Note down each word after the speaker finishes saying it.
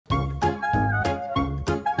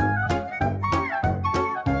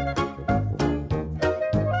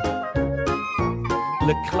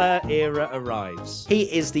Leclerc era arrives. He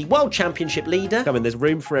is the World Championship leader. Come on, there's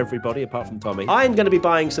room for everybody apart from Tommy. I'm going to be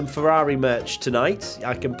buying some Ferrari merch tonight.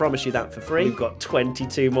 I can promise you that for free. We've got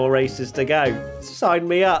 22 more races to go. Sign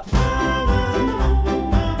me up.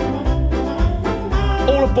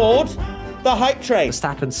 All aboard the hype train.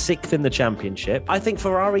 Verstappen's 6th in the championship. I think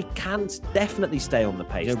Ferrari can definitely stay on the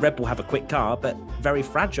pace. You know, Red Bull have a quick car, but very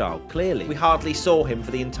fragile, clearly. We hardly saw him for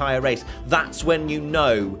the entire race. That's when you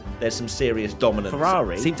know there's some serious dominance.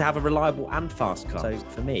 Ferrari seem to have a reliable and fast car. So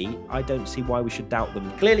for me, I don't see why we should doubt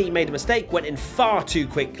them. Clearly he made a mistake, went in far too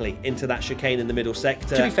quickly into that chicane in the middle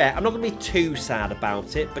sector. To be fair, I'm not going to be too sad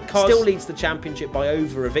about it because still leads the championship by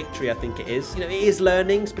over a victory, I think it is. You know, it is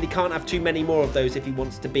learnings, but he can't have too many more of those if he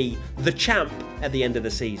wants to be the champ at the end of the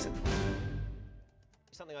season.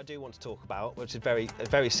 Something I do want to talk about, which is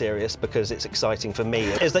very serious because it's exciting for me,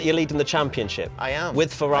 is that you're leading the championship. I am.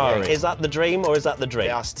 With Ferrari. Is that the dream or is that the dream?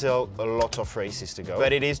 There are still a lot of races to go,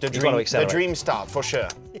 but it is the You've got to dream. The accelerate. dream start for sure.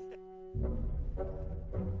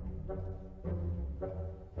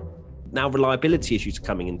 Now reliability issues are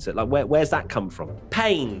coming into it. Like, where's that come from?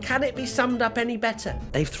 Pain. Can it be summed up any better?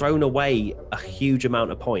 They've thrown away a huge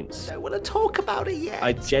amount of points. I don't want to talk about it yet.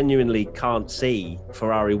 I genuinely can't see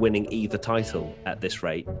Ferrari winning either title at this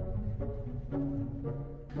rate.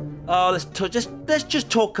 Oh, let's just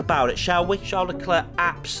talk about it, shall we? Charles Leclerc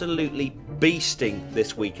absolutely beasting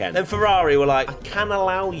this weekend. Then Ferrari were like, I can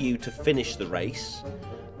allow you to finish the race,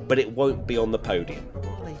 but it won't be on the podium.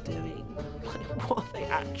 What are they doing? What are they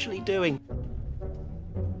actually doing?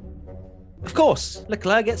 Of course,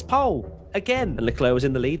 Leclerc gets pole again. And Leclerc was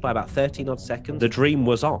in the lead by about 13 odd seconds. The dream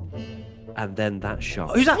was on. And then that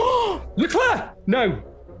shot. Who's that? Leclerc! No.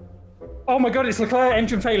 Oh my God, it's Leclerc,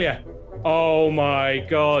 engine failure. Oh my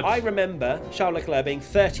God. I remember Charles Leclerc being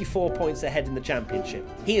 34 points ahead in the championship.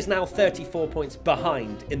 He is now 34 points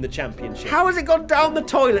behind in the championship. How has it gone down the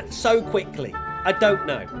toilet so quickly? I don't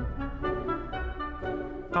know.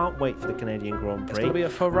 Can't wait for the Canadian Grand Prix. It's going to be a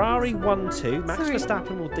Ferrari 1-2. Max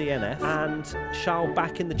Verstappen will DNF. And Charles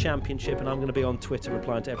back in the championship, and I'm going to be on Twitter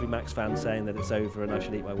replying to every Max fan saying that it's over and I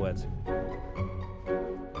should eat my words.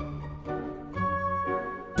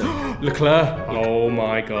 Leclerc. Oh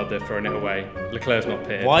my God, they're throwing it away. Leclerc's not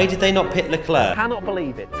pitted. Why did they not pit Leclerc? Cannot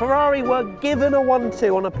believe it. Ferrari were given a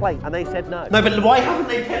 1-2 on a plate, and they said no. No, but why haven't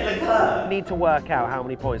they pit Leclerc? Need to work out how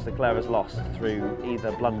many points Leclerc has lost through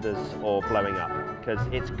either blunders or blowing up, because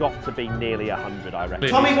it's got to be nearly 100, I reckon.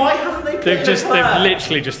 Tommy, why haven't they pit Leclerc? They've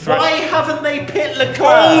literally just thrown. Why haven't they pit Leclerc?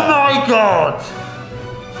 Oh my God!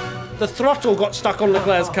 The throttle got stuck on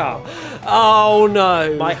Leclerc's car. Oh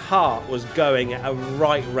no. My heart was going at a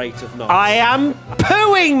right rate of knots. I am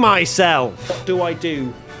pooing myself. What do I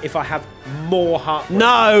do if I have more heart?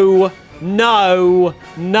 No, no,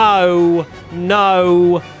 no,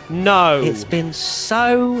 no, no. It's been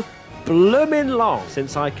so blooming long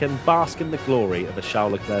since I can bask in the glory of a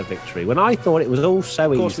Charles Leclerc victory, when I thought it was all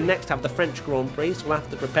so easy. Of course, we next have the French Grand Prix, so we'll have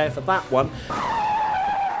to prepare for that one.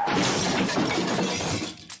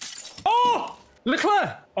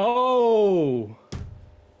 Leclerc! Oh!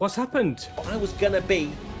 What's happened? I was going to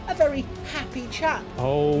be a very happy chap.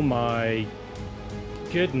 Oh my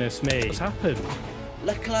goodness me. What's happened?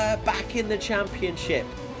 Leclerc back in the championship.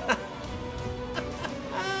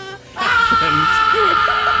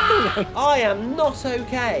 I am not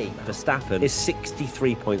okay. Verstappen is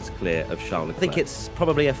 63 points clear of Charles Leclerc. I think it's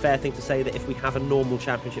probably a fair thing to say that if we have a normal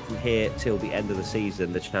championship from here till the end of the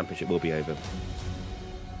season, the championship will be over.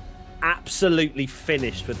 Absolutely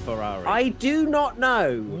finished with Ferrari. I do not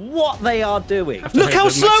know what they are doing. Look how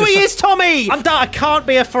slow he is, Tommy! I'm done. I can't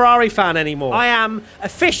be a Ferrari fan anymore. I am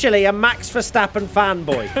officially a Max Verstappen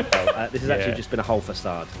fanboy. Well, this has actually just been a whole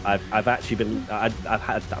facade. I've actually been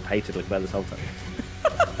I've hated Leclerc this whole time.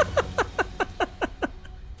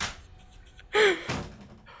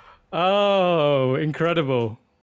 Oh, incredible.